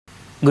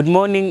Good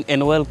morning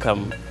and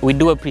welcome. We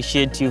do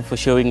appreciate you for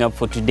showing up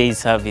for today's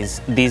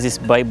service. This is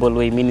Bible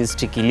Way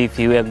Ministry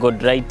Kilifi, where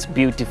God writes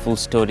beautiful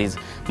stories.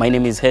 My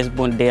name is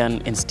Hesbon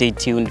Dehan, and stay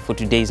tuned for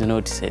today's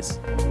notices.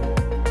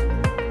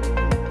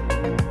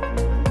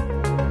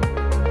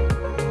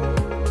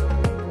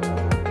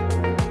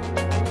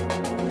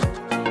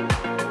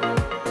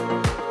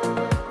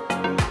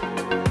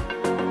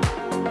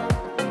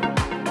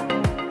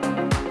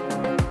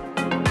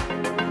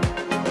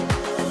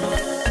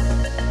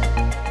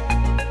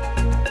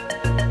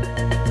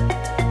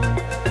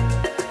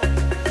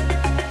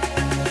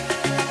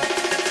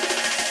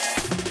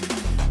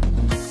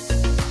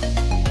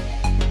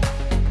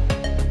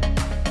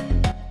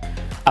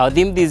 Our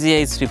theme this year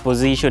is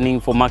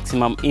repositioning for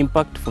maximum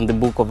impact from the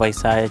book of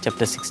Isaiah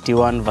chapter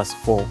 61 verse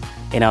 4.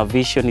 And our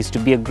vision is to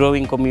be a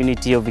growing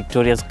community of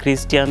victorious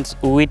Christians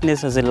who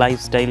witness as a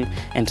lifestyle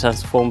and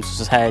transform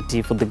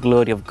society for the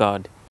glory of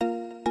God.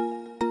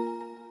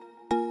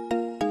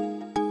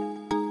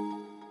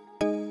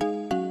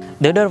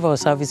 The order of our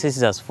services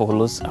is as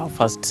follows. Our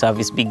first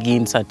service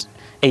begins at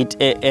 8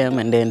 a.m.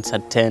 and ends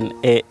at 10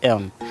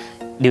 a.m.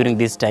 During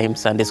this time,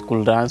 Sunday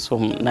school runs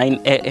from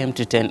 9 a.m.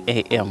 to 10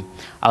 a.m.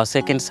 Our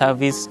second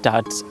service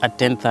starts at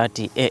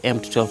 10:30 a.m.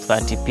 to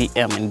 12:30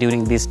 p.m. And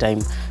during this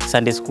time,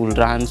 Sunday school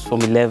runs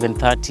from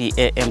 11:30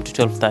 a.m. to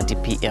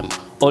 12:30 p.m.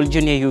 All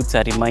junior youths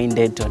are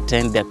reminded to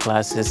attend their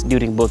classes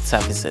during both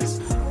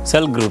services.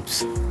 Cell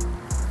groups.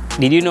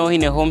 Did you know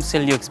in a home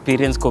cell you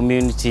experience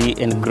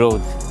community and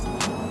growth?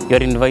 You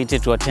are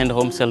invited to attend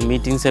home cell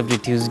meetings every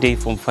Tuesday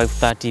from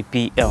 5:30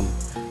 p.m.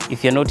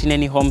 If you're not in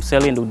any home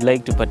cell and would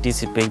like to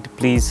participate,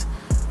 please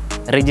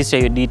register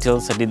your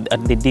details at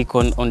the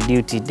deacon on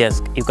duty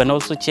desk. You can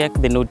also check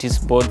the notice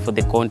board for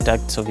the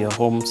contacts of your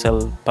home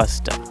cell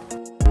pastor.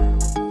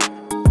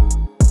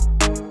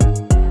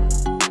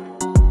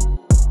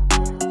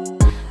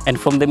 And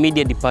from the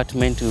media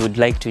department, we would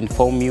like to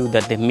inform you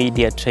that the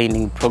media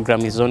training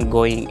program is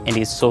ongoing and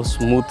is so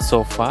smooth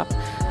so far.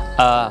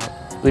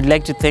 We'd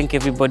like to thank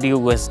everybody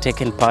who has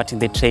taken part in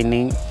the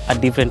training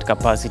at different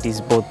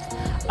capacities, both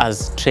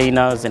as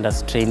trainers and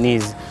as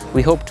trainees.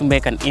 We hope to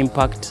make an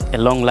impact, a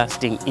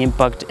long-lasting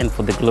impact, and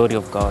for the glory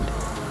of God.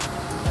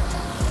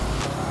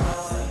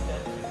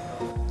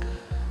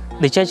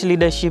 The church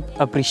leadership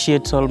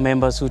appreciates all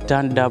members who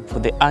turned up for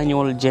the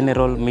annual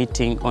general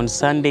meeting on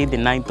Sunday, the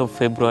 9th of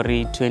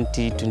February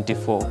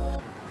 2024.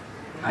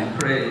 I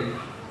pray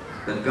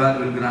that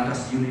God will grant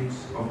us unity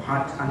of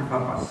heart and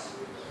purpose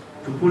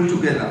to pull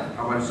together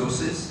our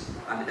resources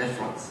and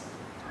efforts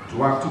to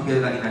work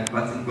together in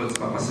advancing God's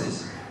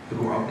purposes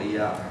throughout the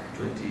year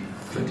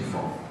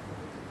 2024.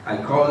 I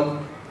call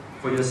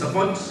for your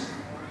support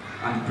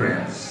and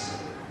prayers.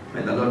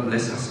 May the Lord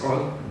bless us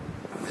all,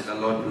 and may the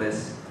Lord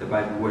bless the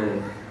Bible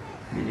Way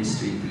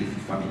Ministry Kilifi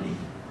family,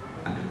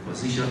 and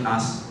position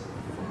us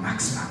for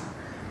maximum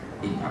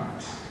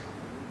impact.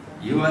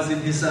 You as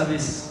in this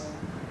service,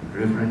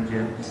 Reverend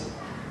James,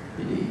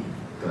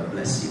 God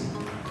bless you.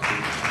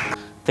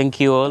 Thank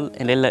you all,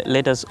 and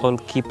let us all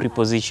keep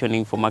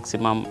repositioning for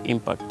maximum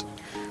impact.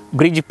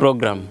 Bridge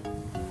program.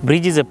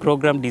 Bridge is a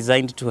program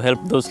designed to help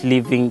those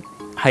leaving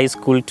high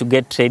school to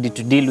get ready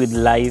to deal with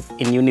life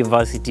in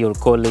university or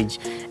college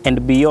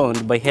and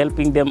beyond by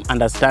helping them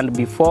understand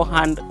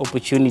beforehand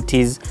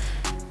opportunities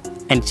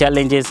and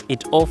challenges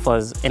it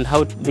offers and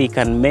how they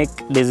can make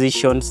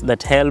decisions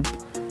that help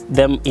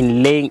them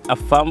in laying a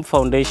firm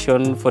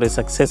foundation for a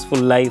successful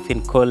life in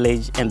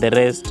college and the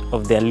rest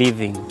of their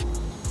living.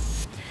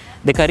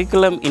 The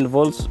curriculum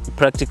involves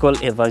practical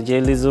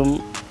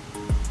evangelism,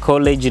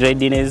 college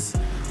readiness,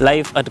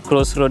 Life at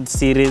Crossroads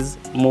series,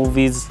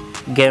 movies,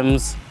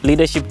 games,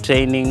 leadership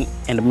training,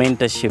 and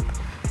mentorship.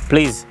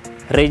 Please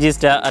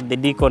register at the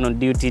deacon on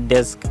duty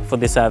desk for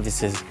the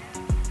services.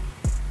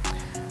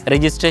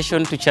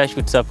 Registration to church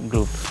WhatsApp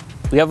group.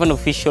 We have an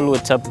official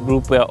WhatsApp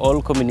group where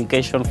all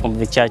communication from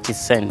the church is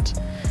sent.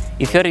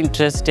 If you're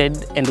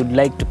interested and would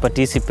like to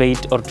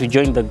participate or to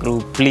join the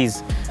group,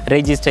 please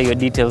register your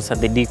details at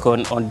the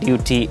deacon on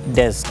duty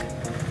desk.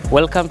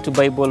 Welcome to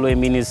Bible Way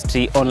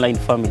Ministry online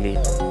family.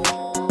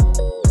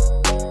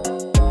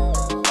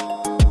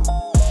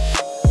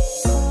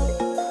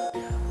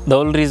 The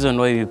whole reason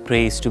why we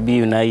pray is to be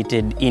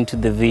united into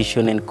the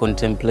vision and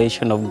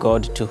contemplation of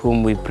God to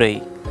whom we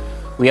pray.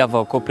 We have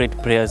our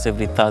corporate prayers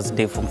every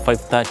Thursday from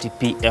 5:30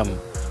 p.m.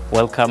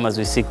 Welcome as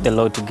we seek the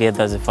Lord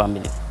together as a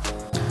family.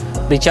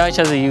 The church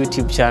has a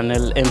YouTube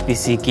channel,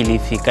 MPC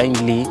Kilifi.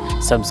 Kindly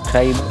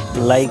subscribe,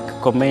 like,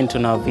 comment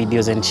on our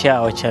videos and share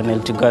our channel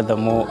to gather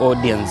more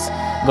audience.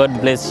 God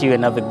bless you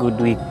and have a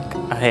good week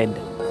ahead.